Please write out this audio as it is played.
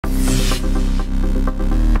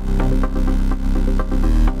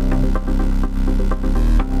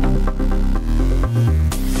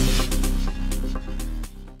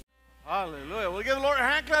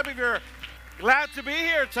Glad to be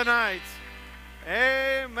here tonight.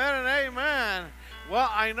 Amen and amen. Well,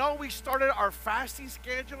 I know we started our fasting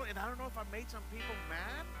schedule, and I don't know if I made some people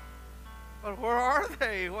mad, but where are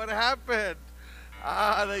they? What happened?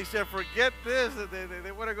 They said, forget this.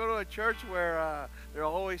 They want to go to a church where they're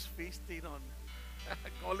always feasting on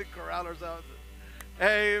Golden Corral or something.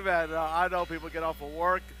 Amen. I know people get off of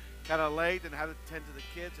work kind of late and have to tend to the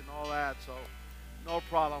kids and all that, so no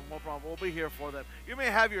problem, no problem. We'll be here for them. You may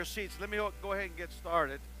have your seats. Let me go ahead and get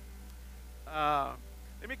started.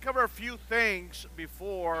 Let me cover a few things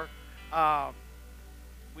before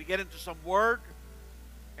we get into some word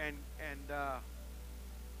and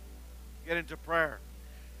get into prayer.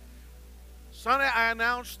 Sunday, I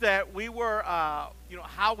announced that we were,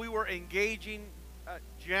 how we were engaging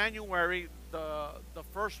January, the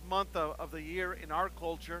first month of the year in our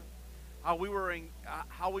culture, how we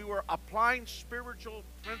were applying spiritual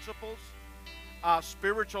principles,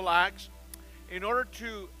 spiritual acts, in order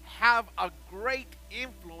to have a great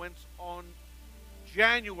influence on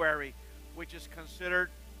January, which is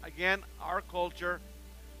considered, again, our culture,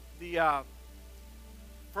 the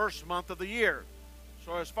first month of the year.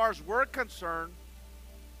 So as far as we're concerned,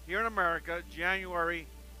 here in America, January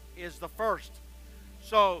is the first.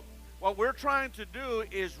 So what we're trying to do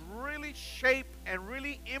is really shape and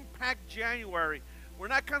really impact January. We're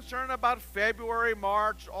not concerned about February,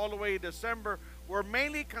 March, all the way to December. We're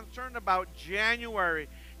mainly concerned about January.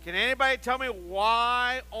 Can anybody tell me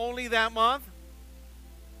why only that month?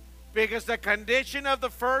 Because the condition of the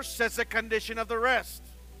first sets the condition of the rest.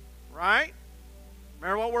 Right?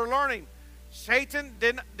 Remember what we're learning. Satan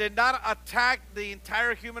did not attack the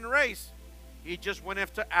entire human race. He just went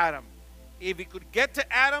after Adam. If he could get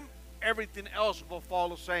to Adam, everything else will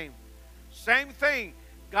follow the same. Same thing.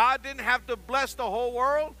 God didn't have to bless the whole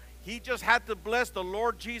world. He just had to bless the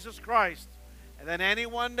Lord Jesus Christ. And then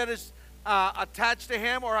anyone that is attached to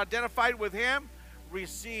him or identified with him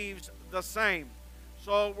receives the same.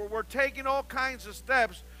 So we're taking all kinds of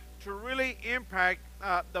steps to really impact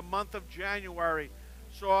the month of January.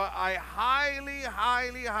 So I highly,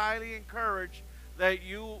 highly, highly encourage that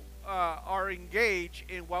you are engaged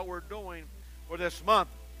in what we're doing for this month.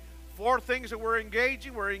 4 things that we're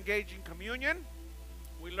engaging. We're engaging communion.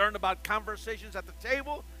 We learned about conversations at the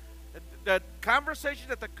table. The conversations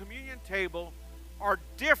at the communion table are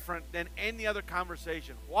different than any other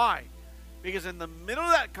conversation. Why? Because in the middle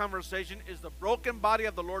of that conversation is the broken body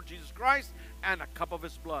of the Lord Jesus Christ and a cup of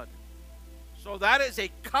his blood. So that is a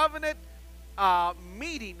covenant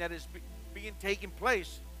meeting that is being taken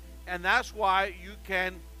place. And that's why you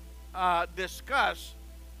can discuss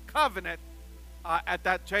covenant at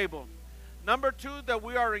that table. Number 2, that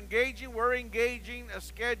we're engaging a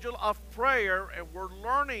schedule of prayer, and we're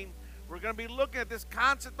going to be looking at this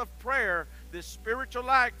concept of prayer, this spiritual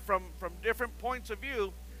act from different points of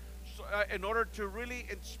view, in order to really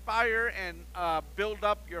inspire and build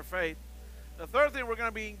up your faith. The third thing we're going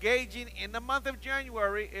to be engaging in the month of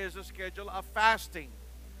January is a schedule of fasting.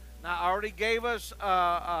 Now, I already gave us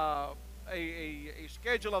a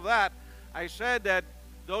schedule of that. I said that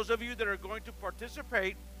those of you that are going to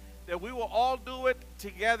participate, that we will all do it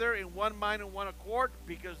together in one mind and one accord,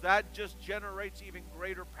 because that just generates even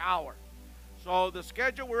greater power. So the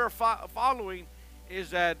schedule we're following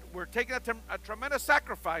is that we're taking a tremendous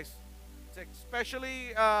sacrifice. It's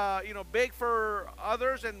especially big for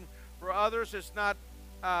others, and for others it's not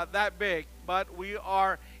that big. But we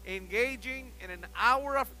are engaging in an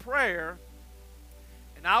hour of prayer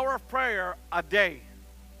a day.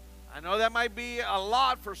 I know that might be a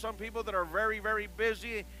lot for some people that are very, very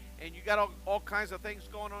busy and you got all kinds of things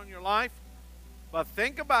going on in your life. But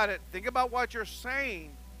think about it. Think about what you're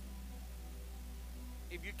saying.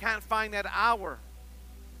 If you can't find that hour,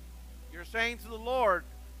 you're saying to the Lord,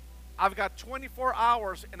 I've got 24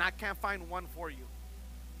 hours and I can't find one for you.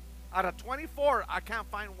 Out of 24, I can't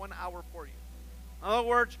find 1 hour for you. In other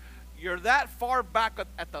words, you're that far back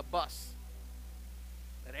at the bus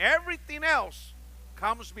that everything else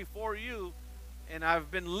comes before you. And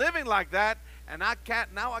I've been living like that, and I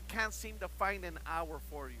can't seem to find an hour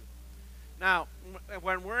for you. Now,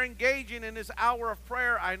 when we're engaging in this hour of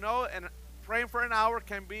prayer, I know, and praying for an hour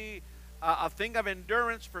can be a thing of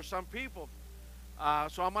endurance for some people.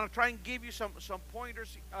 So I'm going to try and give you some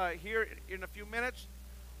pointers here in a few minutes.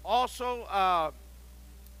 Also,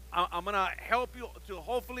 I'm going to help you to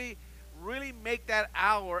hopefully really make that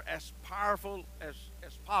hour as powerful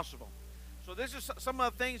as possible. So this is some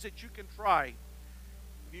of the things that you can try.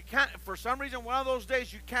 If you can't, for some reason, one of those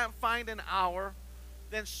days you can't find an hour,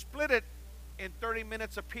 then split it in 30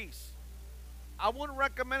 minutes apiece. I wouldn't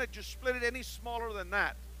recommend it. Just split it any smaller than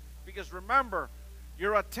that. Because remember,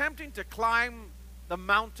 You're attempting to climb the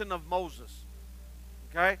mountain of Moses.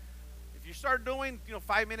 Okay? If you start doing,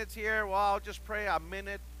 5 minutes here, well, I'll just pray a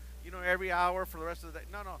minute, every hour for the rest of the day.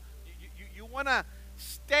 No, no. You want to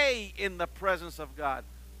stay in the presence of God.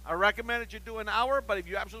 I recommend that you do an hour, but if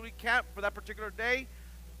you absolutely can't for that particular day,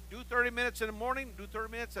 do 30 minutes in the morning, do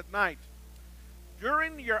 30 minutes at night.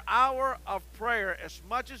 During your hour of prayer, as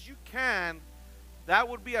much as you can, that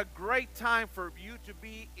would be a great time for you to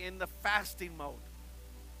be in the fasting mode.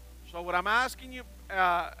 So what I'm asking you,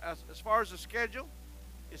 as far as the schedule,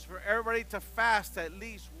 is for everybody to fast at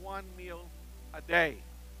least one meal a day.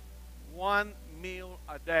 One meal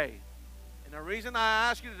a day. And the reason I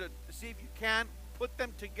ask you to see if you can put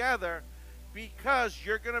them together, because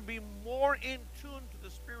you're going to be more in tune to the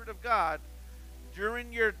Spirit of God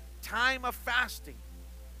during your time of fasting.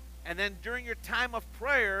 And then during your time of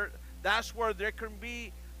prayer, that's where there can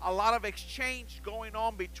be a lot of exchange going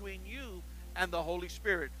on between you and the Holy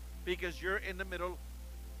Spirit, because you're in the middle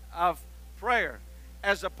of prayer.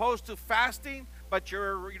 As opposed to fasting, but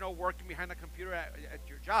you're working behind a computer at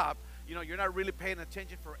your job, you're not really paying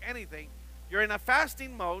attention for anything. You're in a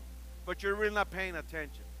fasting mode, but you're really not paying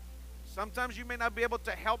attention. Sometimes you may not be able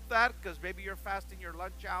to help that because maybe you're fasting your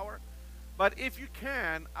lunch hour. But if you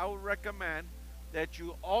can, I would recommend that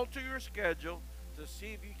you alter your schedule to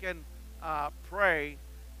see if you can pray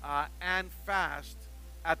and fast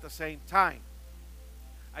at the same time.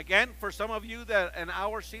 Again, for some of you that an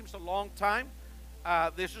hour seems a long time,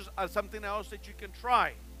 this is something else that you can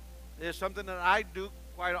try. This is something that I do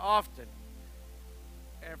quite often.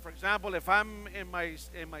 And for example, if I'm in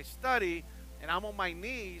my study and I'm on my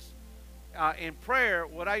knees in prayer,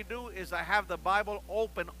 what I do is I have the Bible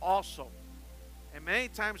open also. And many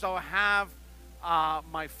times I'll have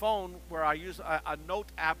my phone where I use a note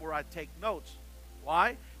app where I take notes.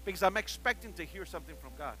 Why? Because I'm expecting to hear something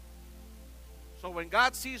from God. So when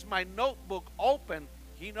God sees my notebook open,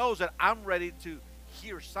 He knows that I'm ready to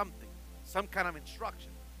hear something, some kind of instruction.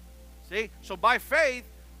 See? So by faith,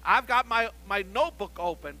 I've got my notebook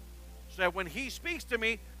open so that when He speaks to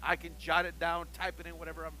me, I can jot it down, type it in,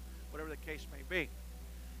 whatever the case may be.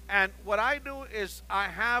 And what I do is I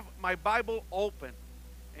have my Bible open.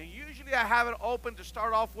 And usually I have it open to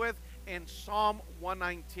start off with in Psalm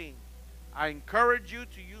 119. I encourage you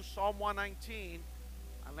to use Psalm 119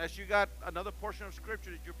 unless you got another portion of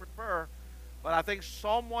Scripture that you prefer. But I think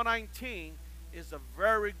Psalm 119 is a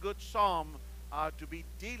very good psalm to be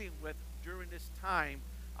dealing with during this time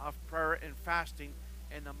of prayer and fasting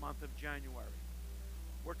in the month of January.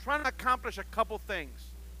 We're trying to accomplish a couple things.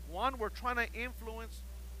 One, we're trying to influence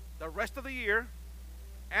the rest of the year,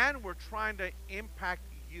 and we're trying to impact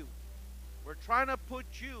you. We're trying to put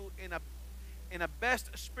you in a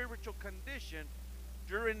best spiritual condition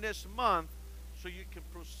during this month so you can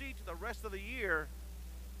proceed to the rest of the year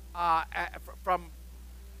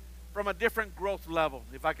from a different growth level,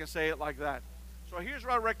 if I can say it like that. So here's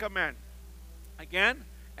what I recommend. Again,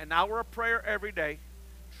 an hour of prayer every day.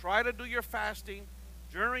 Try to do your fasting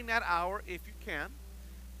during that hour if you can.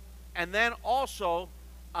 And then also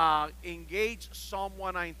engage Psalm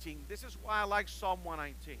 119. This is why I like Psalm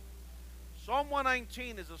 119. Psalm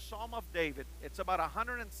 119 is a Psalm of David. It's about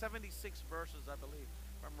 176 verses, I believe,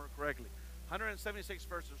 if I remember correctly. 176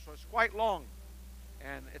 verses, so it's quite long.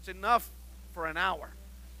 And it's enough for an hour.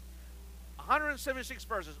 176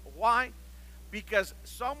 verses. Why? Because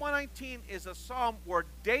Psalm 119 is a psalm where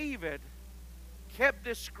David kept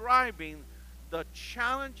describing the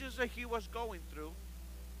challenges that he was going through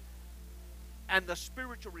and the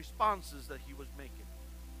spiritual responses that he was making.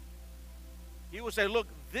 He would say, look,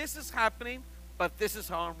 this is happening, but this is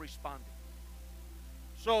how I'm responding.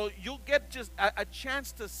 So you'll get just a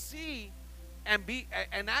chance to see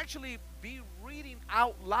and actually be reading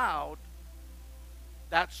out loud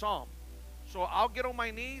that psalm. So I'll get on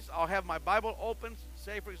my knees, I'll have my Bible open,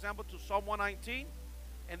 say for example to Psalm 119,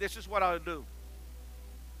 and this is what I'll do.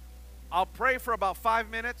 I'll pray for about 5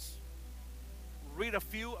 minutes, read a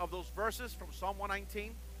few of those verses from Psalm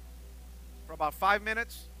 119 for about 5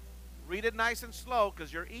 minutes. Read it nice and slow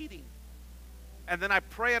because you're eating. And then I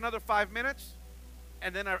pray another 5 minutes,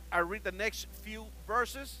 and then I read the next few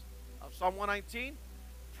verses of Psalm 119,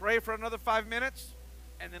 pray for another 5 minutes,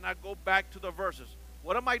 and then I go back to the verses.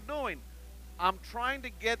 What am I doing? I'm trying to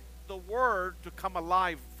get the Word to come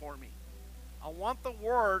alive for me. I want the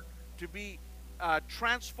Word to be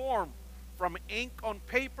transformed from ink on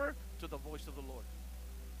paper to the voice of the Lord.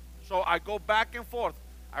 So I go back and forth.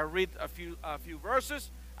 I read a few verses.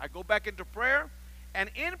 I go back into prayer. And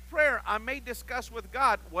in prayer, I may discuss with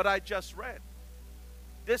God what I just read.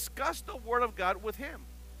 Discuss the Word of God with Him.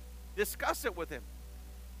 Discuss it with Him.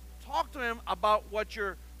 talk to him about what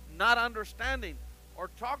you're not understanding, or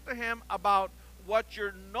talk to him about what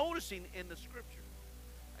you're noticing in the scripture.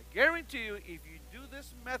 I guarantee you, if you do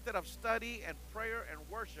this method of study and prayer and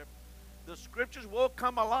worship, the scriptures will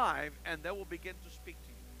come alive and they will begin to speak to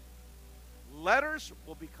you. Letters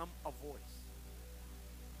will become a voice.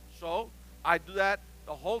 So I do that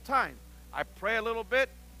the whole time. I pray a little bit,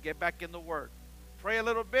 get back in the Word. Pray a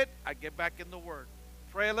little bit, I get back in the Word.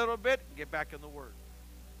 Pray a little bit, get back in the Word.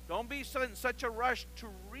 Don't be in such a rush to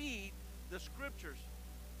read the scriptures.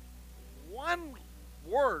 One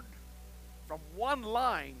word from one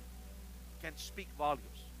line can speak volumes.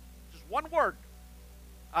 Just one word.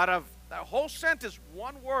 Out of that whole sentence,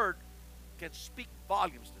 one word can speak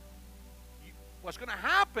volumes. What's going to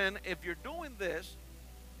happen if you're doing this,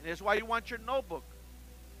 and this is why you want your notebook.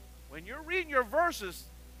 When you're reading your verses,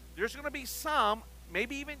 there's going to be some,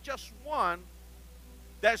 maybe even just one,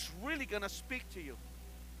 that's really going to speak to you.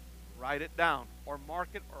 Write it down, or mark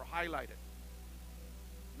it, or highlight it.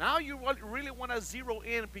 Now you really want to zero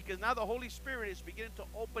in, because now the Holy Spirit is beginning to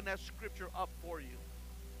open that scripture up for you.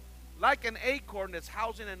 Like an acorn that's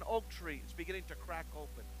housed in an oak tree, it's beginning to crack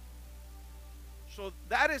open. So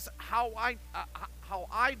that is how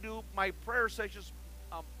I do my prayer sessions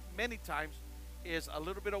many times, is a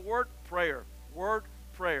little bit of word, prayer, word,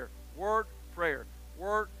 prayer, word, prayer,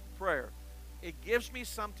 word, prayer. It gives me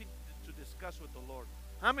something to discuss with the Lord.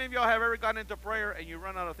 How many of y'all have ever gotten into prayer and you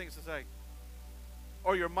run out of things to say?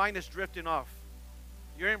 Or your mind is drifting off?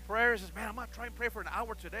 You're in prayer and says, man, I'm going to try and pray for an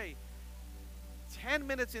hour today. 10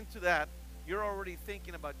 minutes into that, you're already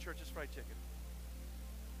thinking about Church's Fried Chicken.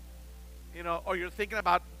 You know, or you're thinking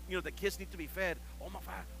about, you know, the kids need to be fed. Oh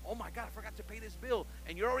my God, I forgot to pay this bill.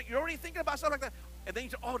 And you're already thinking about stuff like that. And then you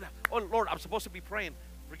say, oh Lord, I'm supposed to be praying.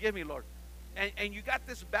 Forgive me, Lord. And you got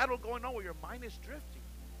this battle going on where your mind is drifting.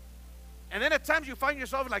 And then at times you find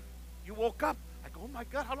yourself like, you woke up, like, oh my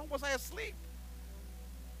God, how long was I asleep?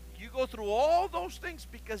 You go through all those things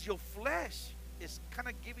because your flesh is kind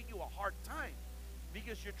of giving you a hard time,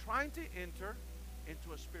 because you're trying to enter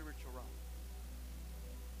into a spiritual realm.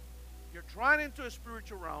 You're trying into a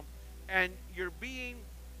spiritual realm, and you're being,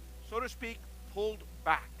 so to speak, pulled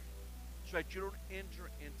back so that you don't enter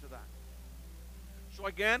into that. So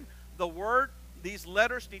again, the word, these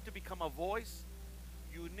letters need to become a voice.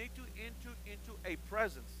 You need to enter into a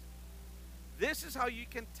presence. This is how you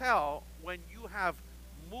can tell when you have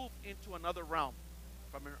moved into another realm,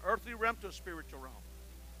 from an earthly realm to a spiritual realm.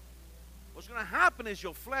 What's going to happen is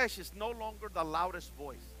your flesh is no longer the loudest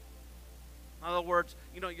voice. In other words,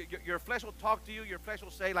 you know, your flesh will talk to you. Your flesh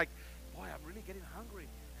will say, like, boy, I'm really getting hungry.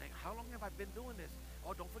 And how long have I been doing this?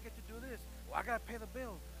 Oh, don't forget to do this. Oh, I got to pay the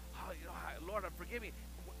bill. Oh, you know, Lord, forgive me.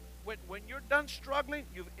 When you're done struggling,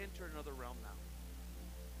 you've entered another realm now.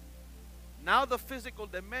 Now the physical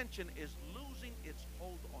dimension is losing its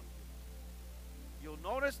hold on you. You'll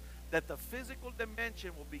notice that the physical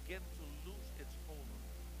dimension will begin to lose its hold on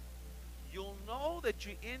you. You'll know that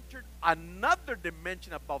you entered another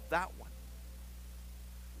dimension above that one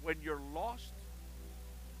when you're lost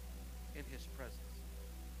in His presence.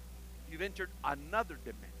 You've entered another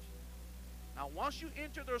dimension. Now, once you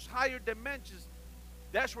enter those higher dimensions,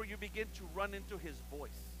 that's where you begin to run into His voice.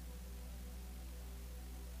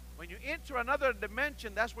 When you enter another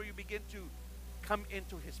dimension, that's where you begin to come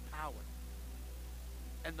into His power.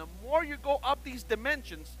 And the more you go up these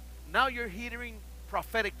dimensions, now you're hearing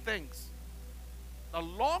prophetic things. The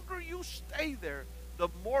longer you stay there, the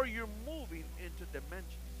more you're moving into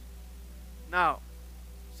dimensions. Now,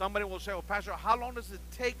 somebody will say, well, Pastor, how long does it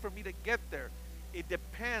take for me to get there? It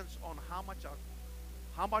depends on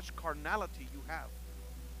how much carnality you have.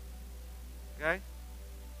 Okay?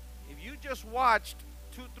 If you just watched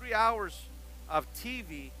 2-3 hours of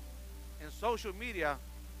TV and social media,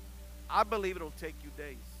 I believe it'll take you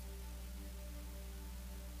days.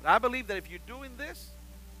 But I believe that if you're doing this,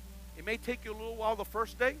 it may take you a little while the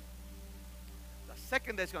first day. The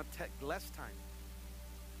second day is going to take less time.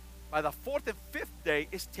 By the fourth and fifth day,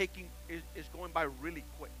 is going by really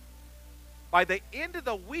quick. By the end of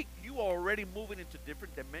the week, you are already moving into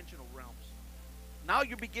different dimensional realms. Now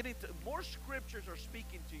you're beginning to, more scriptures are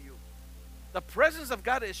speaking to you. The presence of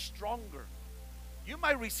God is stronger. You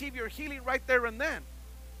might receive your healing right there and then.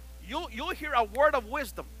 You'll hear a word of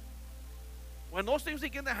wisdom. When those things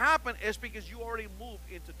begin to happen, it's because you already moved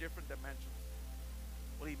into different dimensions.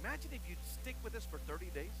 Well, imagine if you stick with this for 30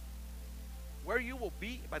 days. Where you will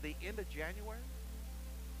be by the end of January,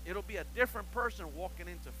 it'll be a different person walking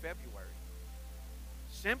into February.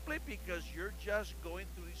 Simply because you're just going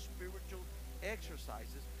through these spiritual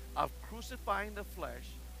exercises of crucifying the flesh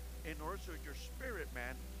in order so your spirit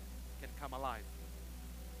man can come alive.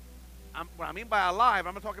 What I mean by alive,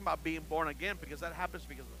 I'm not talking about being born again because that happens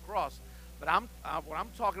because of the cross. But what I'm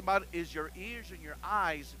talking about is your ears and your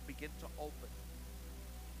eyes begin to open.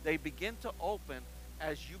 They begin to open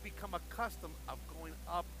as you become accustomed of going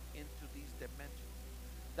up into these dimensions.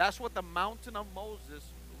 That's what the mountain of Moses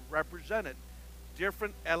represented.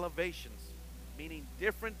 Different elevations, meaning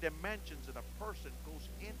different dimensions that a person goes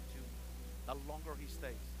into the longer he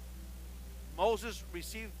stays. Moses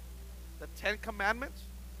received the 10 commandments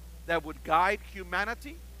that would guide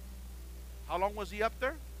humanity. How long was he up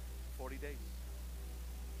there? 40 days.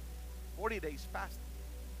 40 days fasting.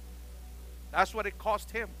 That's what it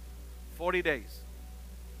cost him. 40 days.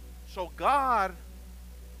 So God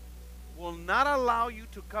will not allow you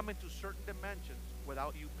to come into certain dimensions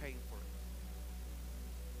without you paying for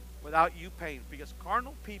it. Without you paying. Because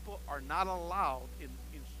carnal people are not allowed in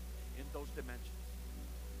those dimensions.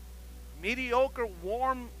 Mediocre,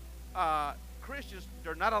 warm Christians,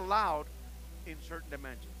 they're not allowed in certain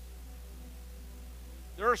dimensions.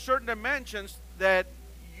 There are certain dimensions that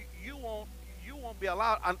you won't be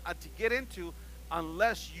allowed to get into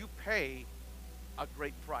unless you pay a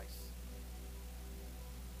great price.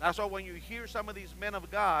 That's why when you hear some of these men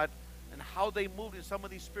of God and how they moved in some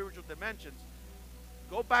of these spiritual dimensions,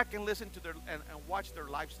 go back and listen to their and watch their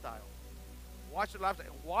lifestyle. Watch their lifestyle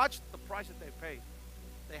and watch the price that they paid.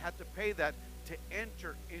 They had to pay that to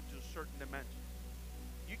enter into certain dimensions.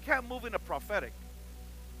 You can't move in a prophetic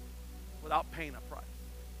without paying a price.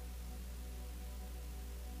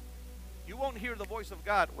 You won't hear the voice of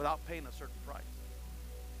God without paying a certain price.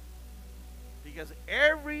 Because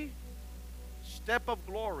every step of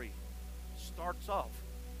glory starts off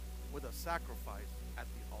with a sacrifice at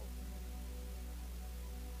the altar.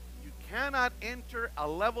 You cannot enter a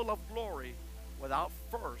level of glory without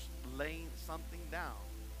first laying something down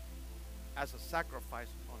as a sacrifice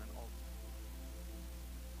on an altar.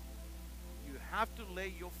 You have to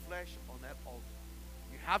lay your flesh on that altar.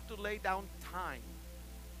 You have to lay down time.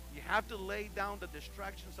 You have to lay down the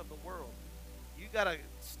distractions of the world. You got to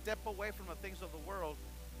step away from the things of the world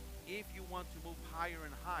if you want to move higher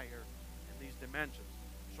and higher in these dimensions.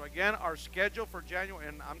 So again, our schedule for January,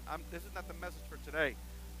 and this is not the message for today,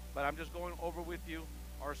 but I'm just going over with you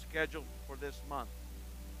our schedule for this month.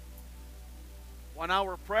 1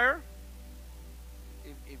 hour prayer.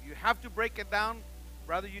 If you have to break it down,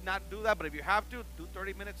 rather you not do that, but if you have to, do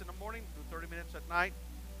 30 minutes in the morning, do 30 minutes at night.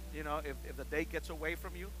 You know, if the day gets away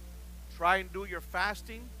from you, try and do your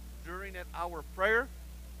fasting during that hour of prayer.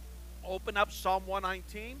 Open up Psalm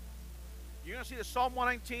 119. You're going to see that Psalm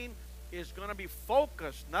 119 is going to be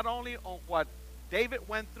focused not only on what David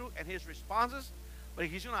went through and his responses, but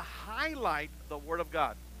he's going to highlight the Word of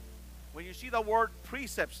God. When you see the word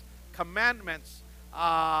precepts, commandments,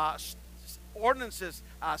 ordinances,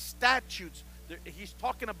 statutes, he's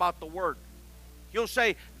talking about the Word. He'll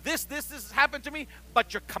say, this has happened to me,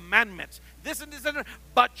 but your commandments. This and this,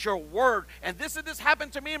 but your word. And this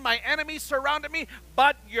happened to me, and my enemies surrounded me,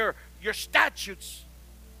 but your statutes.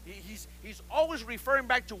 He's always referring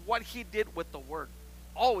back to what he did with the word.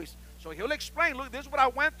 Always. So he'll explain, look, this is what I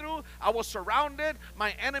went through. I was surrounded.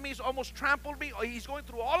 My enemies almost trampled me. He's going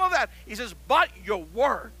through all of that. He says, but your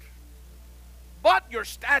word. But your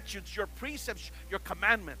statutes, your precepts, your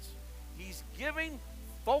commandments. He's giving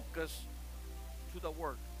focus to the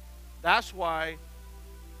word. That's why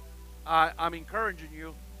I'm encouraging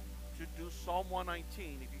you to do Psalm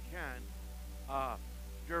 119 if you can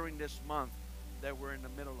during this month that we're in the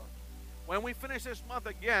middle of. When we finish this month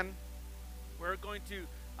again, we're going to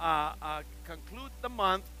conclude the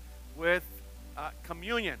month with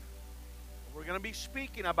communion. We're going to be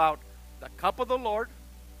speaking about the cup of the Lord,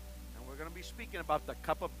 and we're going to be speaking about the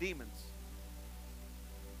cup of demons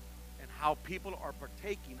and how people are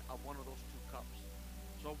partaking of one of those two cups.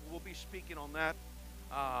 So we'll be speaking on that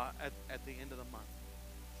at the end of the month.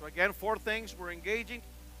 So again, 4 things we're engaging: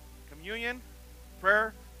 communion,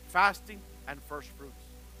 prayer, fasting, and first fruits.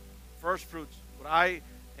 First fruits. What I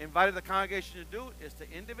invited the congregation to do is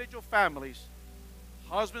to individual families,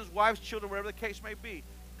 husbands, wives, children, whatever the case may be,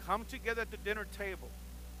 come together at the dinner table.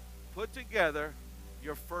 Put together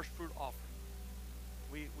your first fruit offering.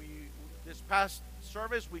 We this past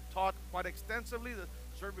service, we taught quite extensively, the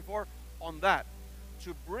service before, on that.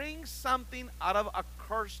 To bring something out of a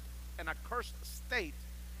cursed state,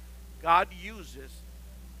 God uses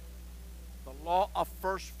the law of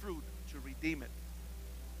first fruit to redeem it.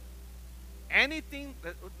 Anything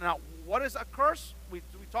that, now, what is a curse? We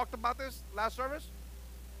talked about this last service.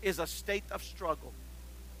 Is a state of struggle.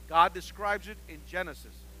 God describes it in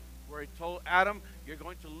Genesis, where He told Adam, "You're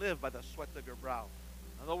going to live by the sweat of your brow."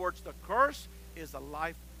 In other words, the curse is a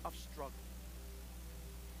life of struggle.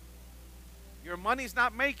 Your money's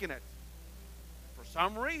not making it. For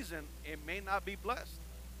some reason, it may not be blessed.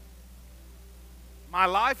 My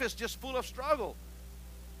life is just full of struggle.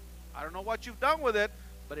 I don't know what you've done with it,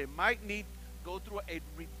 but it might need go through a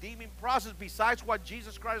redeeming process besides what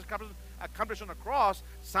Jesus Christ accomplished on the cross.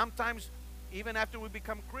 Sometimes, even after we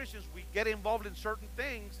become Christians, we get involved in certain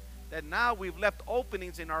things that now we've left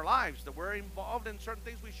openings in our lives, that we're involved in certain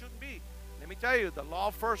things we shouldn't be. Let me tell you, the law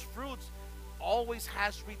of first fruits always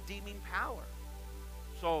has redeeming power.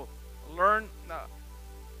 So learn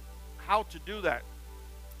how to do that.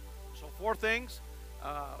 So 4 things.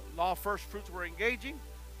 Law of first fruits we're engaging: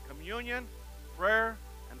 communion, prayer,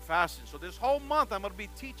 and fasting. So this whole month I'm going to be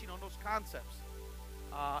teaching on those concepts.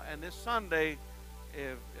 And this Sunday,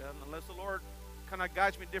 unless the Lord kind of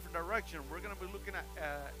guides me in a different direction, we're going to be looking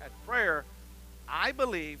at prayer. I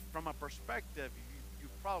believe from a perspective you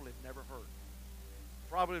probably never heard.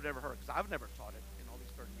 Probably never heard, because I've never taught it in all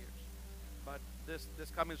these 30 years. But this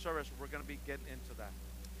coming service, we're going to be getting into that.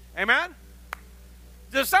 Amen?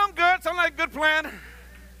 Does it sound good? Sound like a good plan?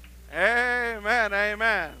 Amen,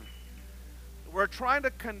 amen. We're trying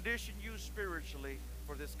to condition you spiritually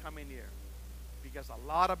for this coming year, because a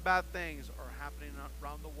lot of bad things are happening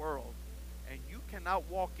around the world, and you cannot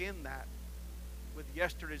walk in that with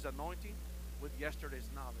yesterday's anointing, with yesterday's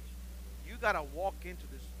knowledge. You got to walk into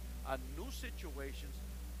this new situations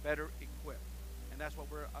better equipped, and that's what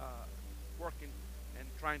we're working and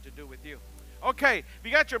trying to do with you. Okay, if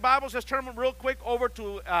you got your Bibles, let's turn them real quick over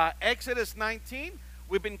to Exodus 19.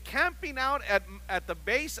 We've been camping out at the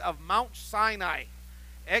base of Mount Sinai.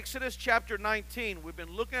 Exodus chapter 19. We've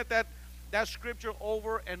been looking at that scripture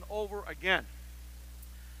over and over again.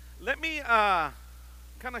 Let me kind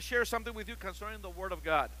of share something with you concerning the Word of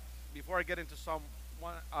God before I get into Psalm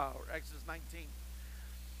 1 or Exodus 19.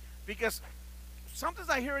 Because sometimes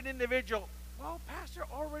I hear an individual, well, Pastor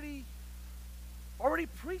already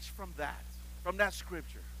preached from that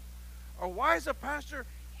scripture. Or why is the pastor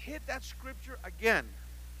hit that scripture again?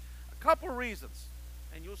 A couple reasons.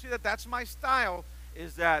 And you'll see that that's my style,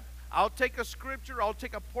 is that I'll take a scripture, I'll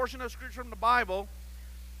take a portion of scripture from the Bible,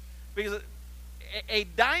 because a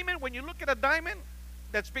diamond, when you look at a diamond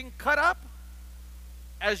that's being cut up,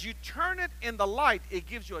 as you turn it in the light, it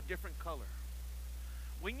gives you a different color.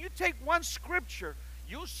 When you take one scripture,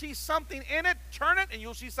 you'll see something in it, turn it, and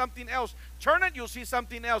you'll see something else. Turn it, you'll see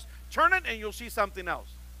something else. Turn it, and you'll see something else.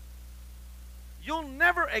 You'll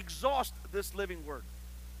never exhaust this living word.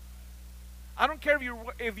 I don't care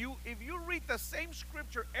if you read the same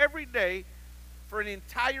scripture every day for an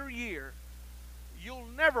entire year, you'll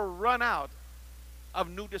never run out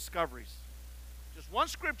of new discoveries. Just one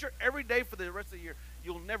scripture every day for the rest of the year,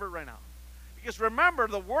 you'll never run out. Because remember,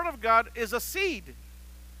 the Word of God is a seed.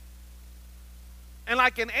 And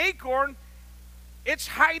like an acorn, it's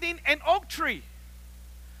hiding an oak tree.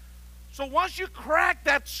 So once you crack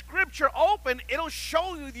that scripture open, it'll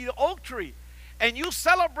show you the oak tree. And you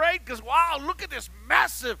celebrate because, wow, look at this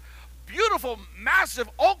massive, beautiful, massive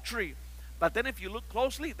oak tree. But then if you look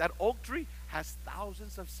closely, that oak tree has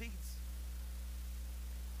thousands of seeds.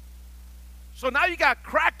 So now you got to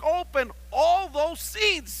crack open all those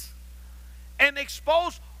seeds and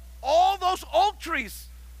expose all those oak trees.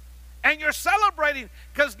 And you're celebrating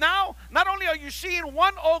because now not only are you seeing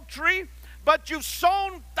one oak tree, but you've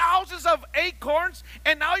sown thousands of acorns,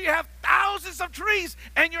 and now you have thousands of trees,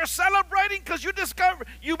 and you're celebrating because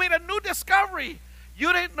you made a new discovery.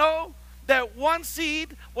 You didn't know that one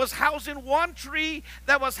seed was housing one tree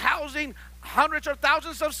that was housing hundreds or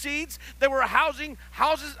thousands of seeds that were housing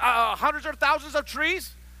hundreds or thousands of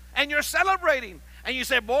trees, and you're celebrating. And you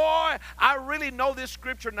say, boy, I really know this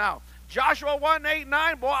scripture now. Joshua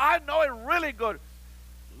 1:8-9, boy, I know it really good.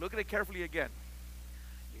 Look at it carefully again.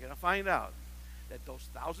 You're going to find out that those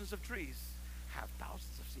thousands of trees have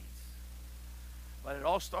thousands of seeds. But it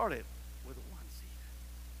all started with one seed.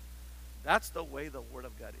 That's the way the Word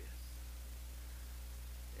of God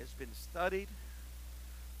is. It's been studied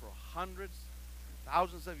for hundreds and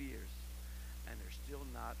thousands of years, and they're still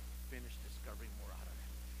not finished discovering more out of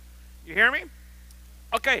it. You hear me?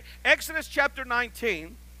 Okay, Exodus chapter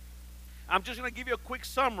 19. I'm just going to give you a quick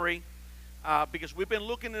summary because we've been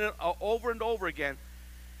looking at it over and over again.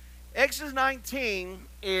 Exodus 19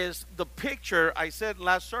 is the picture, I said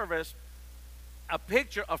last service, a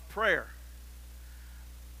picture of prayer.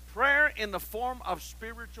 Prayer in the form of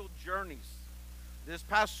spiritual journeys. This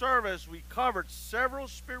past service, we covered several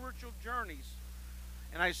spiritual journeys.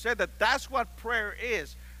 And I said that that's what prayer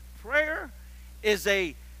is. Prayer is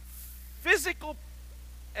a physical,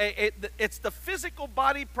 it's the physical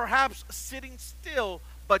body perhaps sitting still,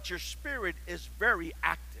 but your spirit is very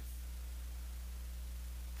active.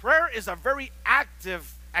 Prayer is a very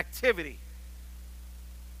active activity.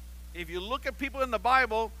 If you look at people in the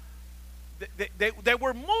Bible, they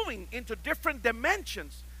were moving into different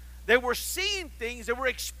dimensions. They were seeing things. They were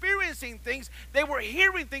experiencing things. They were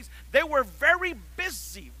hearing things. They were very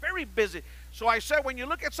busy, very busy. So I said, when you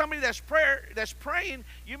look at somebody that's praying,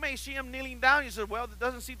 you may see him kneeling down. You said, well, there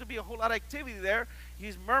doesn't seem to be a whole lot of activity there.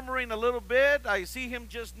 He's murmuring a little bit. I see him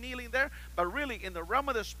just kneeling there. But really, in the realm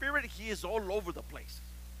of the Spirit, he is all over the place.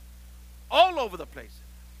 All over the place.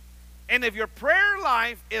 And if your prayer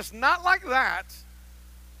life is not like that,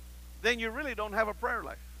 then you really don't have a prayer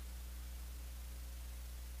life.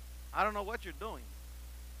 I don't know what you're doing,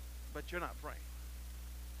 but you're not praying.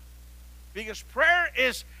 Because prayer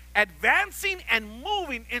is advancing and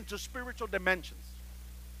moving into spiritual dimensions.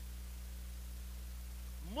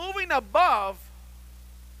 Moving above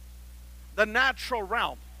the natural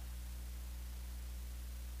realm.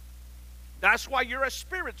 That's why you're a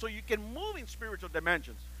spirit, so you can move in spiritual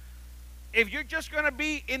dimensions. If you're just going to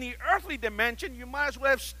be in the earthly dimension, you might as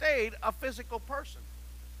well have stayed a physical person.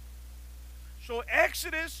 So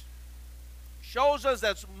Exodus shows us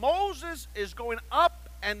that Moses is going up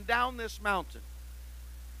and down this mountain.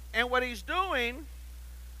 And what he's doing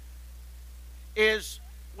is,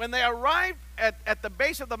 when they arrived at the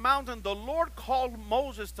base of the mountain, the Lord called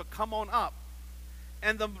Moses to come on up.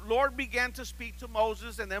 And the Lord began to speak to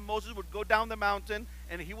Moses, and then Moses would go down the mountain,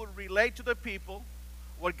 and he would relate to the people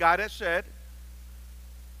what God had said.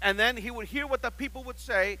 And then he would hear what the people would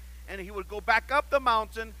say, and he would go back up the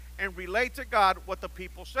mountain and relate to God what the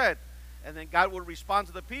people said. And then God would respond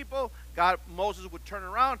to the people. Moses would turn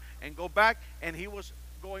around and go back, and he was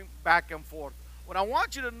going back and forth. What I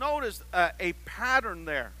want you to notice a pattern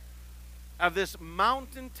there of this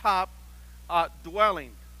mountaintop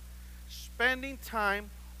dwelling, spending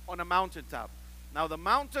time on a mountaintop. Now, the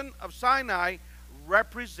mountain of Sinai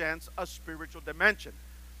represents a spiritual dimension.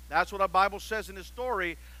 That's what the Bible says in the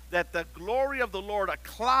story, that the glory of the Lord, a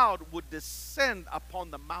cloud, would descend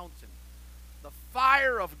upon the mountain. The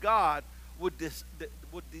fire of God would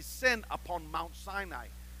descend upon Mount Sinai.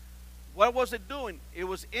 What was it doing? It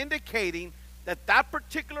was indicating that that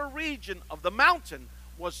particular region of the mountain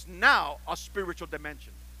was now a spiritual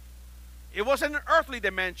dimension. It wasn't an earthly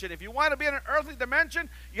dimension. If you want to be in an earthly dimension,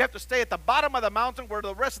 you have to stay at the bottom of the mountain where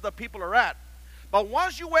the rest of the people are at. But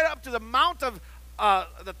once you went up to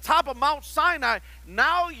the top of Mount Sinai,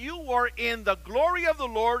 now you were in the glory of the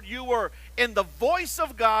Lord. You were in the voice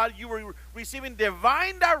of God. You were receiving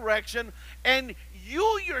divine direction, and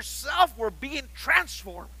you yourself were being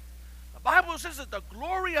transformed. The Bible says that the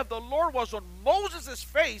glory of the Lord was on Moses'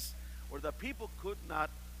 face, where the people could not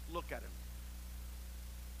look at him.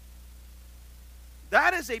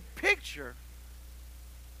 That is a picture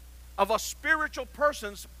of a spiritual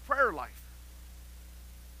person's prayer life.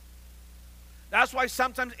 That's why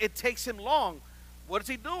sometimes it takes him long. What is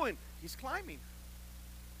he doing? He's climbing.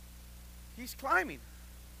 He's climbing.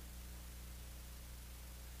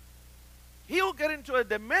 He'll get into a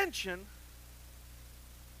dimension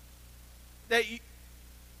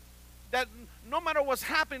that no matter what's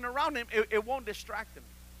happening around him, it won't distract him.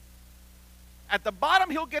 At the bottom,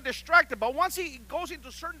 he'll get distracted, but once he goes into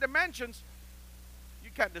certain dimensions, you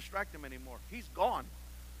can't distract him anymore. He's gone.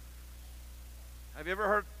 Have you ever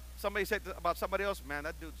heard somebody say about somebody else, man,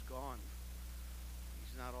 that dude's gone.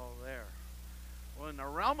 He's not all there. Well, in the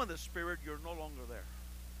realm of the Spirit, you're no longer there.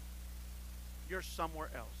 You're somewhere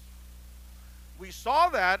else. We saw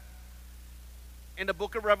that in the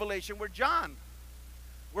book of Revelation where John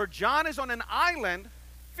is on an island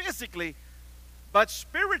physically, but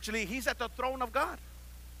spiritually, he's at the throne of God.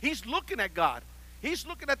 He's looking at God. He's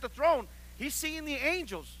looking at the throne. He's seeing the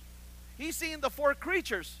angels. He's seeing the four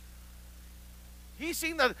creatures. He's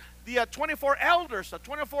seen the 24 elders, the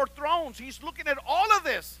 24 thrones. He's looking at all of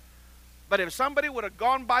this. But if somebody would have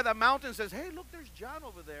gone by the mountain and says, hey, look, there's John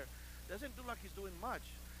over there. Doesn't look like he's doing much.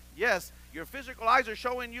 Yes, your physical eyes are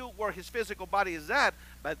showing you where his physical body is at,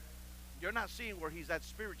 but you're not seeing where he's at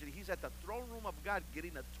spiritually. He's at the throne room of God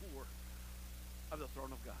getting a tour of the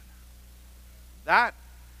throne of God. That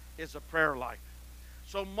is a prayer life.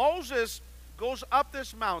 So Moses goes up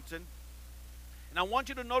this mountain. And I want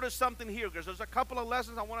you to notice something here, because there's a couple of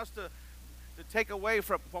lessons I want us to take away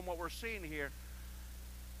from what we're seeing here.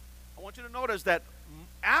 I want you to notice that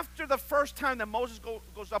after the first time that Moses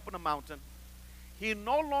goes up on the mountain, he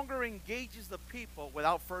no longer engages the people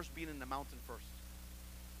without first being in the mountain first.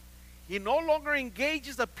 He no longer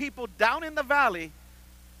engages the people down in the valley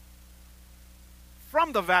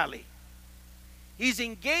from the valley. He's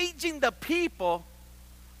engaging the people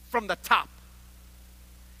from the top.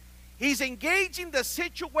 He's engaging the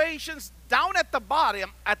situations down at the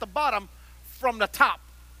bottom from the top.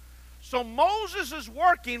 So Moses is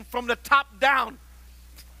working from the top down.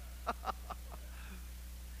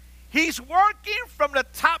 He's working from the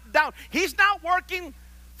top down. He's not working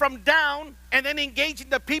from down and then engaging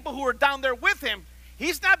the people who are down there with him.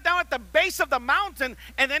 He's not down at the base of the mountain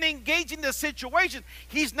and then engaging the situation.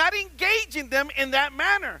 He's not engaging them in that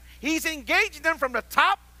manner. He's engaging them from the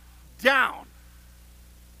top down.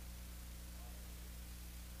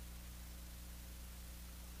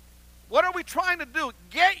 What are we trying to do?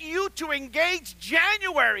 Get you to engage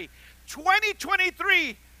January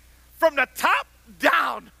 2023 from the top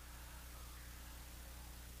down.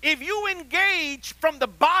 If you engage from the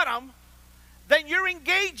bottom, then you're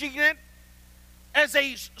engaging it as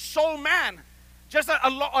a soul man, just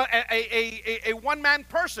a one-man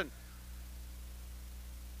person,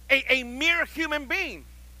 a mere human being.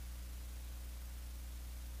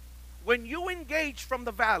 When you engage from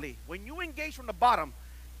the valley, when you engage from the bottom,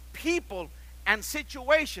 people and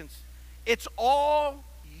situations, it's all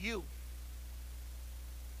you.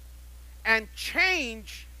 And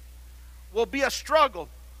change will be a struggle,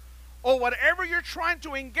 or whatever you're trying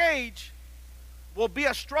to engage will be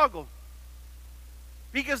a struggle.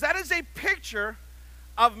 Because that is a picture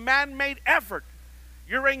of man-made effort.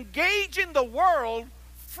 You're engaging the world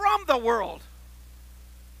from the world.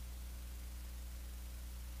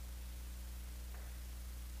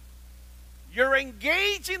 You're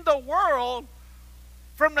engaging the world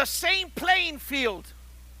from the same playing field.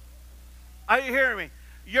 Are you hearing me?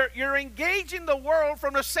 You're engaging the world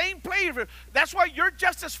from the same playing field. That's why you're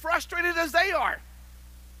just as frustrated as they are.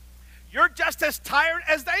 You're just as tired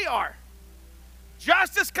as they are.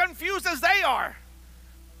 Just as confused as they are.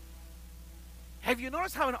 Have you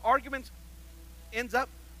noticed how an argument ends up?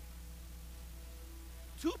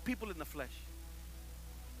 Two people in the flesh.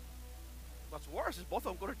 What's worse is both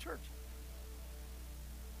of them go to church.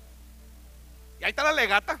 Y ahí está la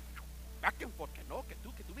legata. Porque no, que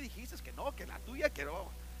tú me dijiste que no, que la tuya que no.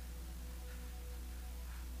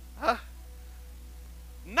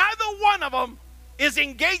 Neither one of them is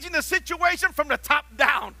engaging the situation from the top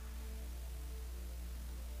down.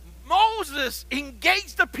 Moses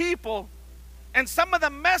engaged the people, and some of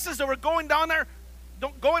the messes that were going on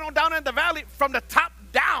down in the valley from the top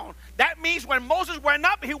down. That means when Moses went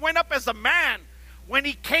up, he went up as a man. When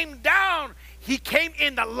he came down, he came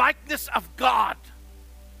in the likeness of God.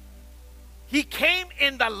 He came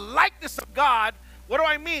in the likeness of God. What do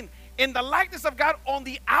I mean? In the likeness of God on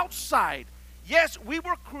the outside. Yes, we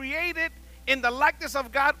were created in the likeness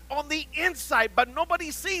of God on the inside, but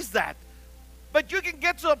nobody sees that. But you can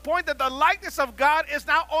get to a point that the likeness of God is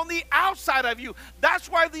now on the outside of you. That's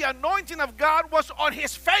why the anointing of God was on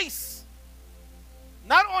his face.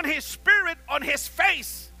 Not on his spirit, on his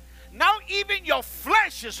face. Now even your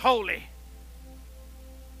flesh is holy.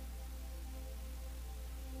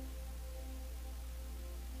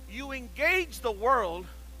 You engage the world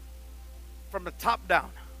from the top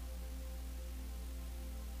down,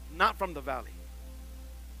 not from the valley.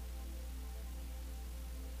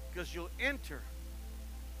 Because you'll enter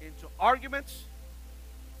into arguments,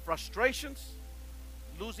 frustrations,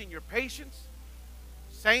 losing your patience,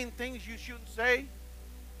 saying things you shouldn't say,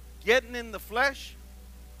 getting in the flesh.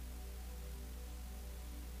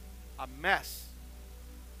 A mess.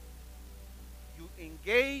 You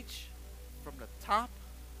engage from the top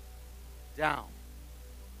down.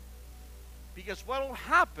 Because what will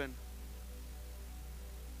happen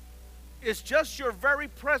is just your very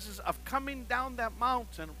presence of coming down that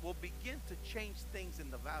mountain will begin to change things in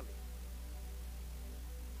the valley.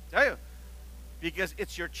 Tell you, because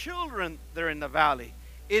it's your children that are in the valley.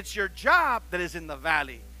 It's your job that is in the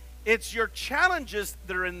valley. It's your challenges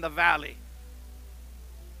that are in the valley.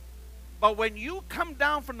 But when you come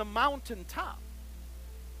down from the mountaintop,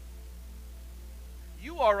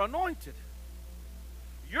 you are anointed.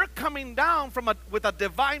 You're coming down with a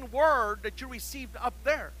divine word that you received up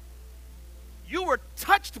there. You were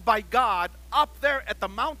touched by God up there at the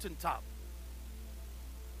mountaintop.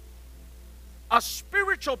 A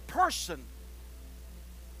spiritual person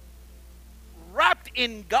wrapped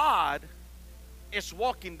in God is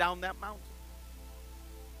walking down that mountain.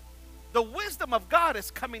 The wisdom of God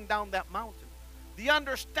is coming down that mountain. The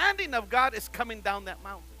understanding of God is coming down that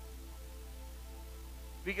mountain.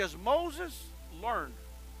 Because Moses learned,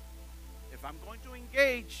 if I'm going to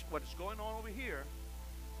engage what is going on over here,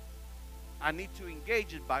 I need to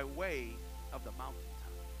engage it by way of the mountaintop.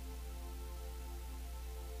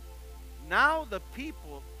 Now the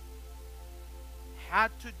people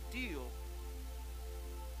had to deal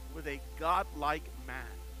with a godlike man.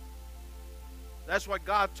 That's why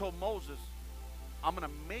God told Moses, I'm going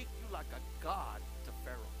to make you like a god to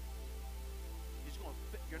Pharaoh.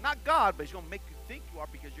 You're not God, but he's going to make you think you are,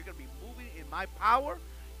 because you're going to be moving in my power.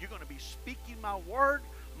 You're going to be speaking my word.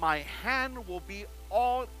 My hand will be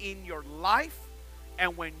all in your life.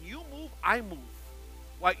 And when you move, I move.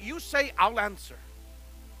 What you say, I'll answer.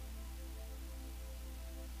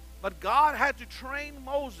 But God had to train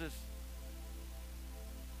Moses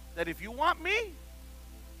that if you want me,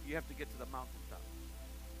 you have to get to the mountaintop.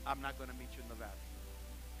 I'm not going to meet you in the valley.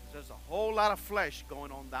 Because there's a whole lot of flesh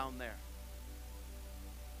going on down there.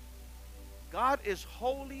 God is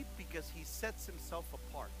holy because he sets himself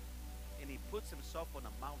apart. And he puts himself on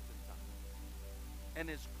a mountaintop.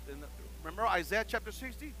 And remember Isaiah chapter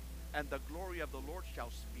 60? And the glory of the Lord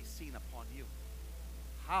shall be seen upon you.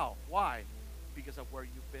 How? Why? Because of where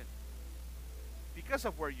you've been. Because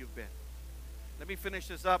of where you've been. Let me finish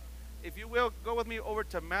this up. If you will, go with me over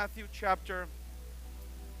to Matthew chapter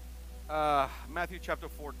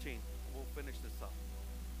 14. We'll finish this up.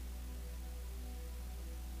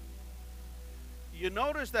 You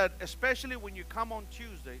notice that especially when you come on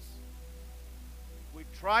Tuesdays, we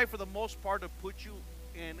try for the most part to put you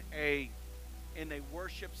in a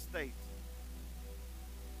worship state.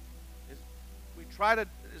 We try to,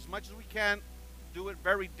 as much as we can, do it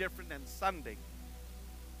very different than Sunday.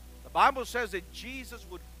 The Bible says that Jesus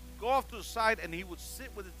would go off to the side and he would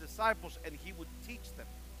sit with his disciples and he would teach them.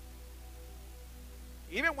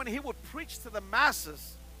 Even when he would preach to the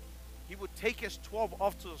masses, he would take his 12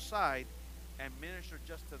 off to the side and minister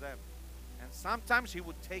just to them. And sometimes he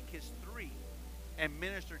would take his 3 and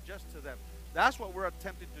minister just to them. That's what we're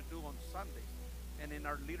attempting to do on Sundays and in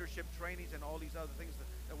our leadership trainings and all these other things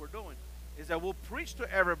that we're doing, is that we'll preach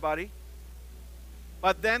to everybody,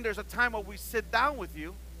 but then there's a time where we sit down with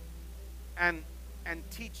you and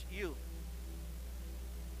teach you.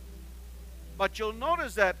 But you'll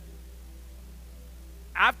notice that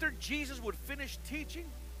after Jesus would finish teaching,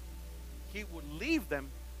 he would leave them,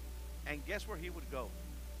 and guess where he would go?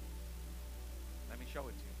 Let me show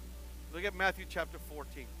it to you. Look at Matthew chapter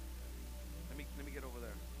 14. Let me get over there.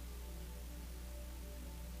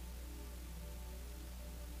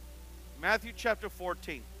 Matthew chapter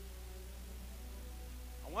 14.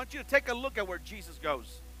 I want you to take a look at where Jesus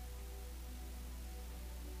goes.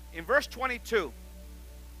 In verse 22,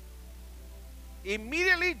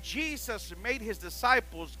 immediately Jesus made his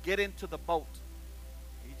disciples get into the boat.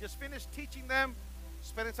 He just finished teaching them,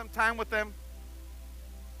 spending some time with them.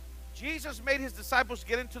 Jesus made his disciples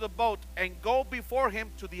get into the boat and go before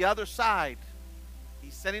him to the other side.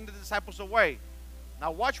 He's sending the disciples away.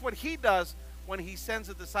 Now watch what he does when he sends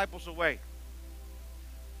the disciples away.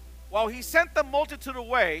 Well, he sent the multitude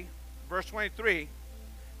away, verse 23,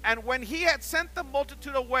 and when he had sent the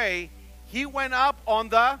multitude away, he went up on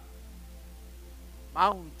the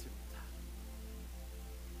mountain.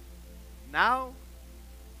 Now,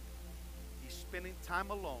 he's spending time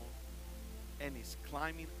alone, and he's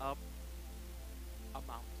climbing up a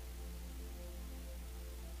mountain.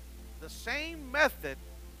 The same method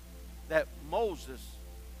that Moses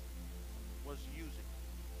was using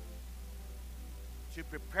to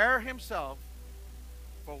prepare himself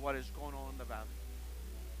for what is going on in the valley.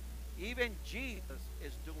 Even Jesus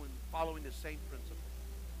is following the same principle.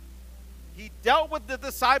 He dealt with the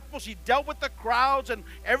disciples, he dealt with the crowds and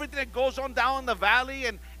everything that goes on down in the valley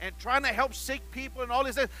and trying to help sick people and all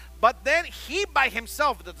this. But then he by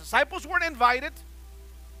himself, the disciples weren't invited,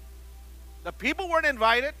 the people weren't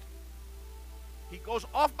invited. He goes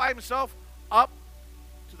off by himself up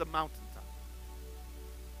to the mountaintop.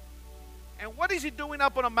 And what is he doing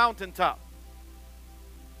up on a mountaintop?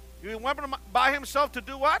 He went by himself to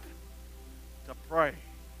do what? To pray.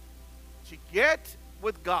 To get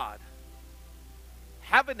with God.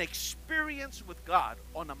 Have an experience with God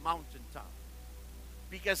on a mountaintop.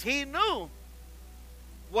 Because he knew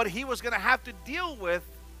what he was going to have to deal with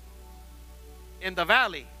in the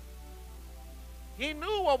valley. He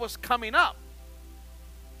knew what was coming up.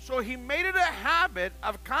 So he made it a habit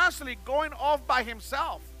of constantly going off by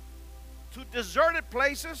himself to deserted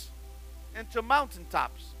places and to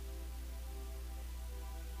mountaintops.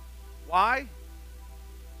 Why?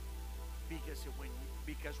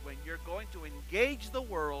 Because when you're going to engage the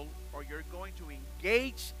world or you're going to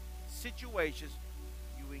engage situations,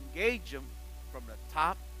 you engage them from the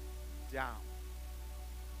top down.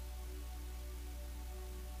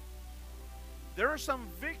 There are some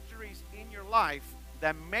victories in your life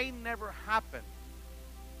that may never happen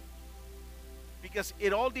because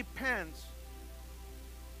it all depends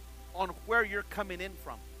on where you're coming in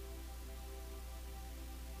from.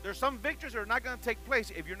 There's some victories that are not going to take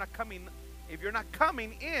place if you're not coming if you're not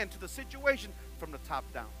coming into the situation from the top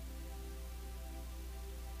down.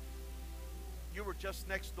 You were just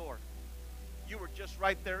next door. You were just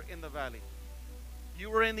right there in the valley. You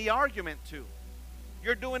were in the argument too.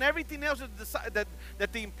 You're doing everything else that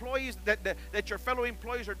the employees, that your fellow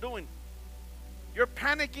employees are doing. You're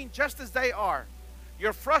panicking just as they are.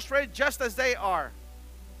 You're frustrated just as they are.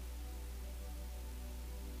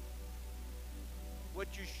 What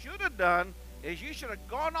you should have done is you should have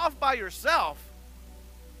gone off by yourself,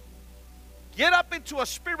 get up into a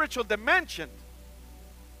spiritual dimension,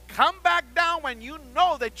 come back down when you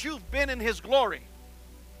know that you've been in His glory,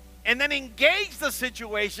 and then engage the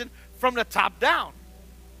situation from the top down.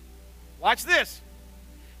 Watch this.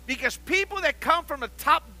 Because people that come from the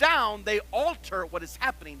top down, they alter what is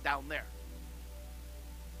happening down there.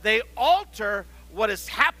 They alter what is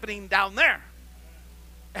happening down there.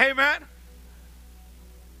 Amen.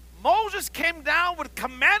 Moses came down with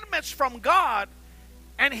commandments from God,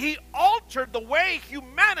 and he altered the way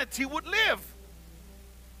humanity would live.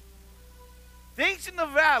 Things in the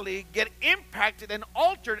valley get impacted and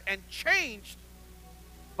altered and changed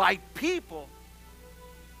by people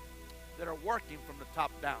that are working from the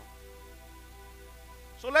top down.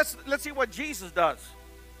 So let's see what Jesus does.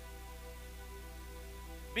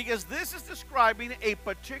 Because this is describing a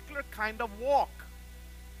particular kind of walk.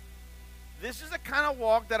 This is the kind of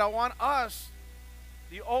walk that I want us,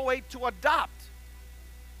 the OA, to adopt.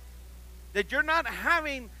 That you're not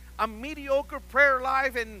having a mediocre prayer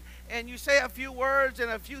life and you say a few words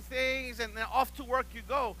and a few things and then off to work you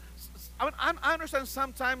go. I understand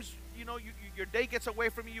sometimes, you know, your day gets away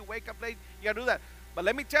from you, you wake up late, you got to do that. But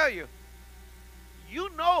let me tell you, you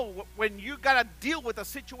know when you got to deal with a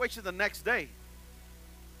situation the next day.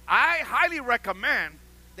 I highly recommend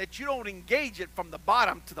that you don't engage it from the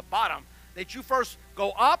bottom to the bottom, that you first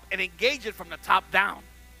go up and engage it from the top down.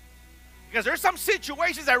 Because there's some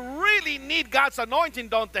situations that really need God's anointing,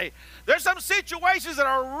 don't they? There's some situations that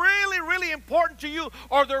are really, really important to you,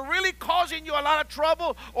 or they're really causing you a lot of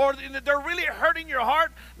trouble, or they're really hurting your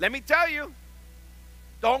heart. Let me tell you,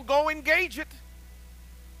 don't go engage it.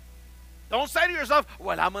 Don't say to yourself,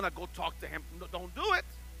 well, I'm going to go talk to him. No, don't do it.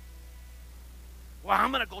 Well,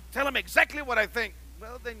 I'm going to go tell him exactly what I think.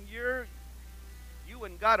 Well, then you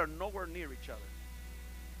and God are nowhere near each other.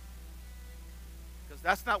 Because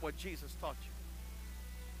that's not what Jesus taught you.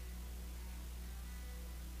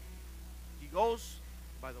 He goes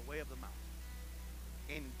by the way of the mountain,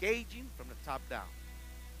 engaging from the top down.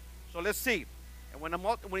 So let's see. And when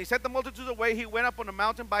he sent the multitudes away, he went up on the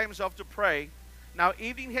mountain by himself to pray. Now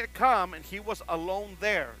evening had come, and he was alone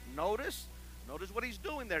there. Notice what he's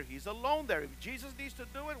doing there. He's alone there. If Jesus needs to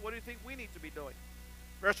do it, what do you think we need to be doing?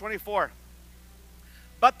 Verse 24.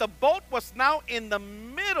 But the boat was now in the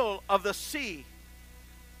middle of the sea,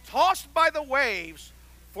 tossed by the waves,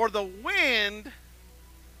 for the wind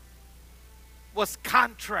was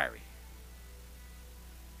contrary.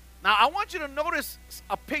 Now, I want you to notice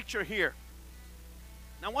a picture here.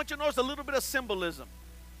 Now, I want you to notice a little bit of symbolism.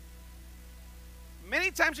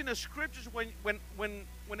 Many times in the scriptures,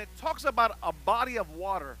 when it talks about a body of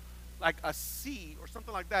water, like a sea or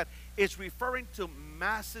something like that, it's referring to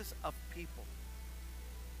masses of people.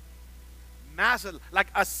 Masses, like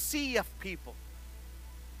a sea of people.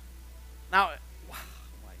 Now, oh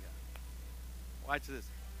my God. Watch this.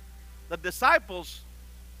 The disciples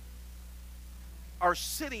are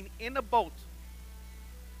sitting in a boat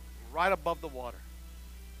right above the water.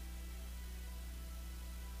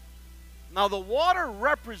 Now, the water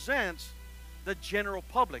represents the general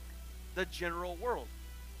public, the general world.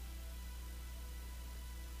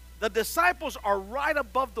 The disciples are right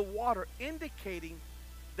above the water, indicating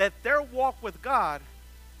that their walk with God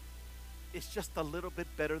is just a little bit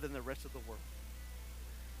better than the rest of the world.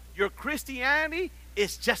 Your Christianity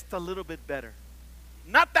is just a little bit better.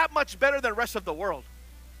 Not that much better than the rest of the world.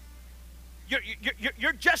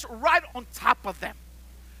 You're just right on top of them.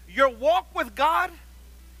 Your walk with God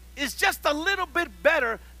is just a little bit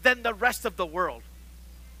better than the rest of the world.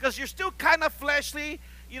 Because you're still kind of fleshly.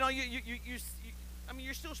 You know,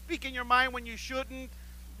 you're still speaking your mind when you shouldn't.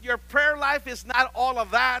 Your prayer life is not all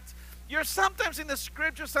of that. You're sometimes in the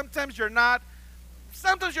scripture, sometimes you're not.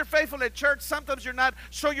 Sometimes you're faithful at church, sometimes you're not.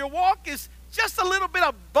 So your walk is just a little bit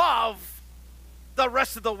above the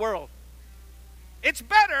rest of the world. It's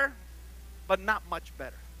better, but not much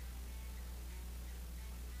better.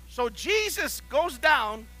 So Jesus goes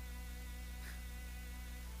down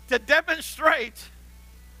to demonstrate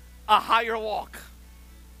a higher walk.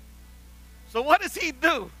 So what does he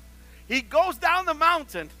do? He goes down the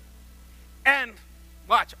mountain and,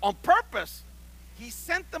 watch, on purpose, he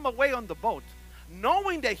sent them away on the boat.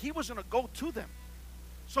 knowing that he was going to go to them.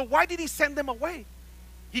 So why did he send them away?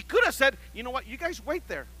 He could have said, you know what, you guys wait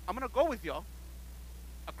there. I'm going to go with y'all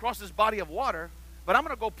across this body of water, but I'm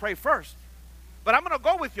going to go pray first. But I'm going to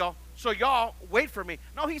go with y'all, so y'all wait for me.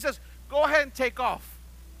 No, he says, go ahead and take off.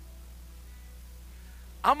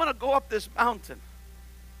 I'm going to go up this mountain.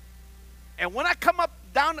 And when I come up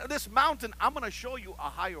down this mountain, I'm going to show you a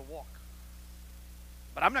higher walk.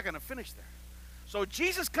 But I'm not going to finish there. So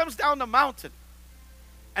Jesus comes down the mountain.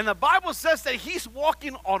 And the Bible says that he's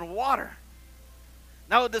walking on water.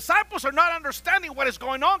 Now the disciples are not understanding what is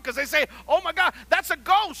going on because they say, oh my God, that's a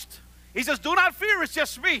ghost. He says, do not fear, it's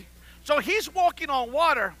just me. So he's walking on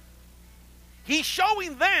water. He's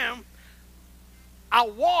showing them a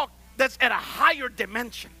walk that's at a higher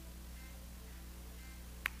dimension.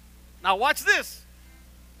 Now watch this.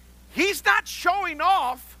 He's not showing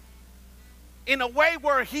off in a way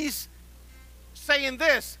where he's saying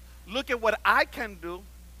this, look at what I can do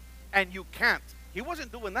and you can't. He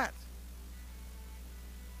wasn't doing that.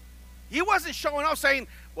 He wasn't showing off saying,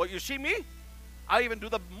 well, you see me? I even do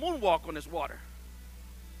the moonwalk on this water.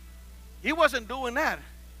 He wasn't doing that.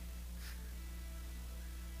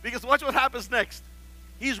 Because watch what happens next.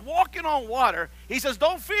 He's walking on water. He says,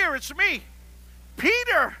 don't fear, it's me.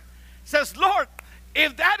 Peter says, Lord,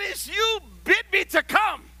 if that is you, bid me to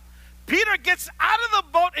come. Peter gets out of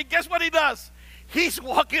the boat, and guess what he does? He's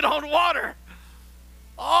walking on water.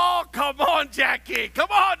 Oh, come on, Jackie.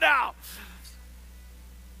 Come on now.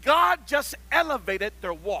 God just elevated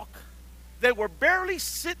their walk. They were barely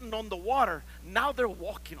sitting on the water. Now they're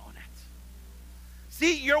walking on it.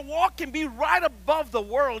 See, your walk can be right above the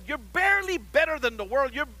world. You're barely better than the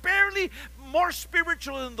world. You're barely more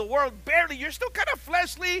spiritual than the world. Barely. You're still kind of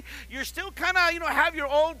fleshly. You're still kind of, have your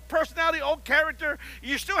old personality, old character.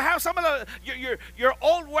 You still have some of your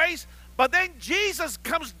old ways. But then Jesus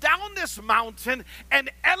comes down this mountain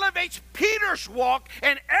and elevates Peter's walk,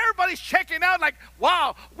 and everybody's checking out like,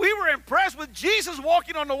 wow, we were impressed with Jesus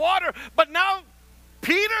walking on the water, but now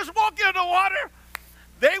Peter's walking on the water.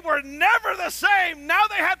 They were never the same. Now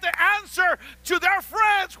they have to answer to their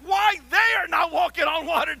friends why they are not walking on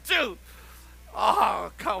water too.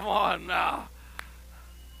 Oh, come on now.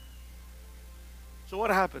 So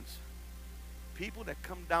what happens? People that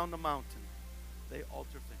come down the mountain, they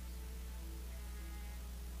alter things.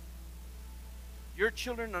 Your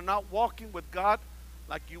children are not walking with God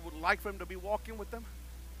like you would like for them to be walking with them.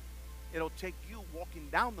 It'll take you walking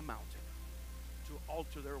down the mountain to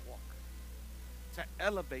alter their walk, to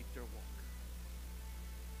elevate their walk.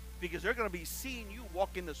 Because they're going to be seeing you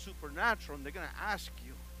walk in the supernatural, and they're going to ask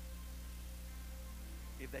you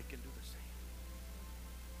if they can do the same.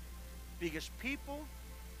 Because people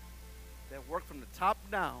that work from the top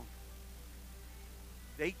down,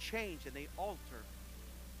 they change and they alter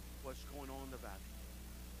what's going on in the valley.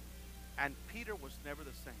 And Peter was never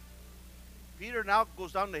the same. Peter now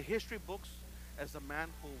goes down the history books as a man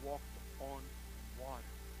who walked on water.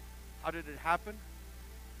 How did it happen?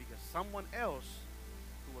 Because someone else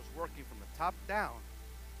who was working from the top down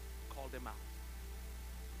called him out.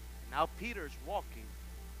 And now Peter's walking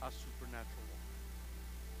a supernatural walk.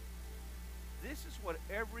 This is what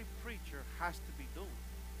every preacher has to be doing.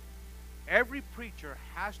 Every preacher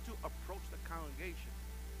has to approach the congregation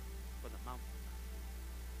for the mountain.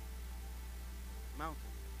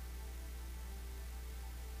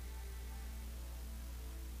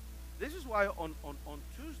 This is why on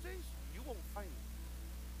Tuesdays, you won't find me.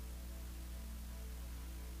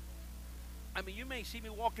 I mean, you may see me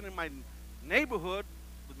walking in my neighborhood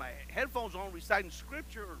with my headphones on, reciting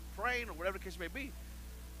scripture or praying or whatever the case may be.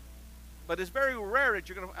 But it's very rare that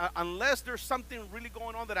you're going to, unless there's something really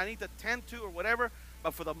going on that I need to tend to or whatever.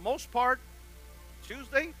 But for the most part,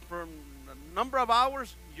 Tuesday, for a number of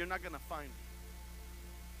hours, you're not going to find me.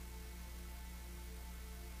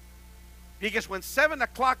 Because when 7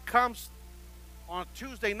 o'clock comes on a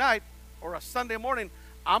Tuesday night or a Sunday morning,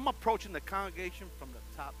 I'm approaching the congregation from the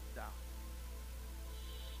top down.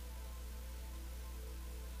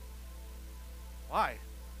 Why?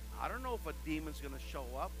 I don't know if a demon's going to show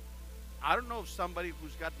up. I don't know if somebody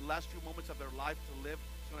who's got the last few moments of their life to live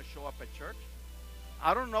is going to show up at church.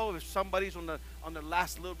 I don't know if somebody's on the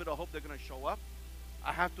last little bit of hope they're going to show up.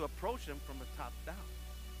 I have to approach them from the top down.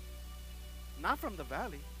 Not from the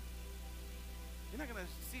valley. You're not going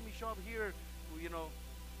to see me show up here,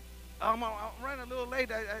 I'm running a little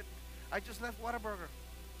late. I just left Whataburger.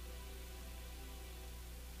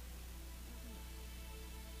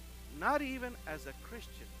 Not even as a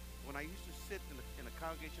Christian, when I used to sit in a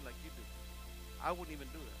congregation like you do, I wouldn't even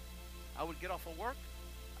do that. I would get off of work,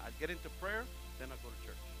 I'd get into prayer, then I'd go to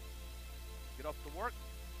church. Get off to work,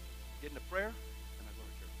 get into prayer,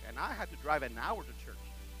 And I had to drive an hour to church.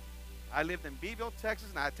 I lived in Beeville, Texas,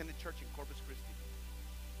 and I attended church in Corpus Christi.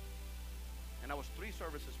 And I was 3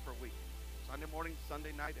 services per week: Sunday morning,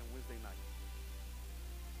 Sunday night, and Wednesday night.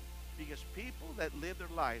 Because people that live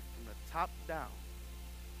their life from the top down,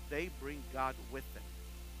 they bring God with them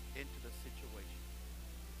into the situation.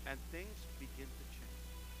 And things begin to change.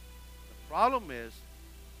 The problem is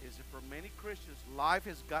that for many Christians, life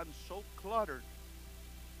has gotten so cluttered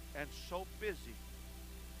and so busy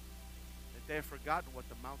that they've forgotten what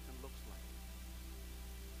the mountain looks like.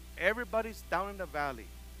 Everybody's down in the valley,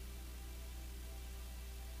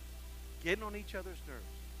 getting on each other's nerves,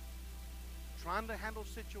 trying to handle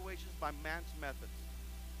situations by man's methods.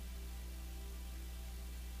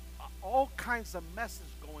 All kinds of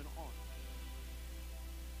messes going on.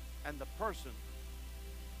 And the person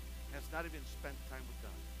has not even spent time with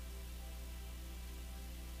God.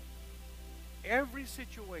 Every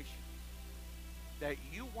situation that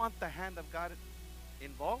you want the hand of God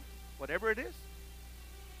involved, whatever it is,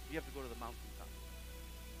 you have to go to the mountaintop.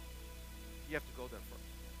 You have to go there first.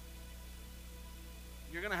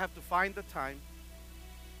 You're going to have to find the time.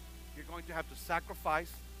 You're going to have to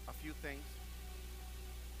sacrifice a few things.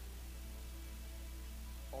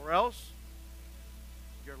 Or else,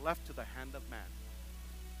 you're left to the hand of man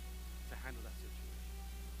to handle that situation.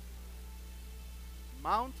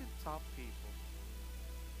 Mountaintop people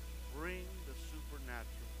bring the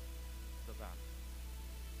supernatural to the valley.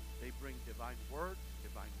 They bring divine word,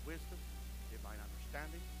 divine wisdom, divine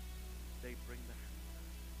understanding. They bring the hand of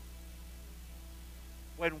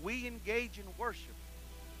God. When we engage in worship,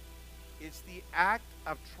 it's the act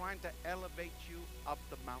of trying to elevate you up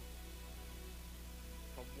the mountain.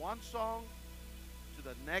 From one song to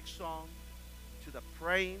the next song, to the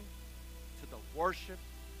praying, to the worship,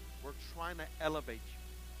 we're trying to elevate you,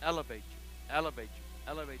 elevate you, elevate you,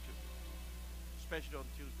 elevate you, especially on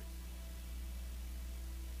Tuesdays.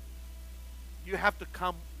 You have to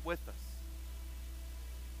come with us.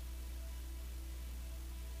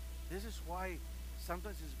 This is why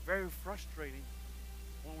sometimes it's very frustrating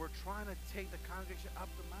when we're trying to take the congregation up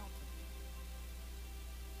the mountain.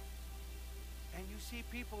 And you see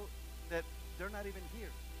people that they're not even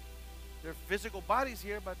here. Their physical body's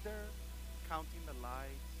here, but they're counting the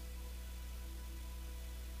lights,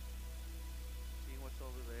 seeing what's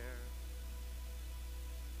over there,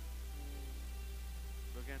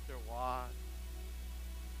 looking at their watch.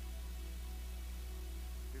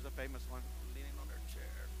 Here's a famous one, leaning on their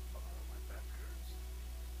chair. Oh, my back hurts.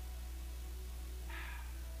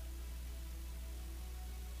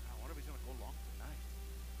 I wonder if he's going to go long tonight.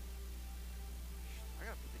 I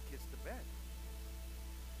got to put the kids to bed.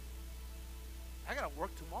 I got to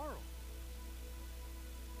work tomorrow.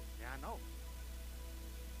 Yeah, I know.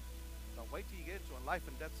 But wait till you get into a life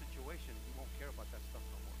and death situation, you won't care about that stuff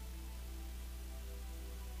no more.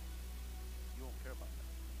 You won't care about that.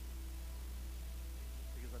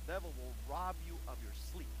 Because the devil will rob you of your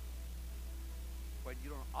sleep when you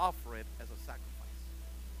don't offer it as a sacrifice.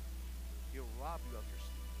 He'll rob you of your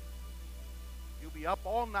sleep. You'll be up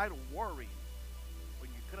all night worrying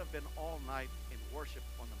when you could have been all night in worship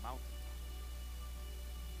on the mountain.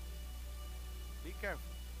 Be careful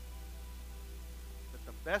that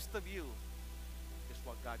the best of you is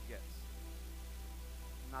what God gets,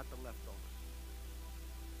 not the leftovers.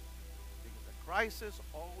 Because the crisis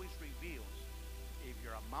always reveals if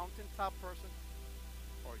you're a mountaintop person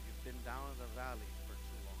or you've been down in the valley for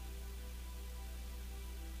too long.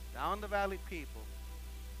 Down in the valley people,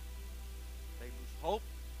 they lose hope,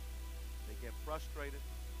 they get frustrated,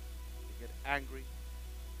 they get angry,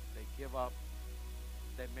 they give up,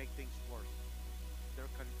 they make things worse.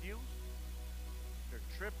 They're confused, they're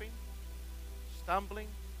tripping, stumbling,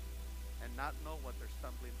 and not know what they're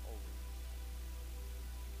stumbling over.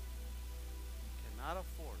 You cannot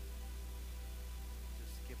afford to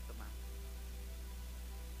skip the mountain.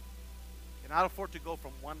 You cannot afford to go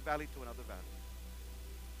from one valley to another valley.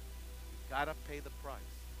 You've got to pay the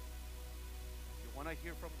price. If you want to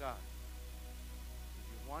hear from God, if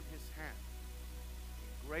you want His hand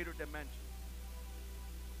in greater dimensions,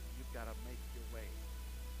 you've got to make your way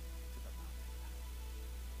to the mountain.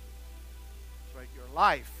 That's right. Your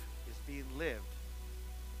life is being lived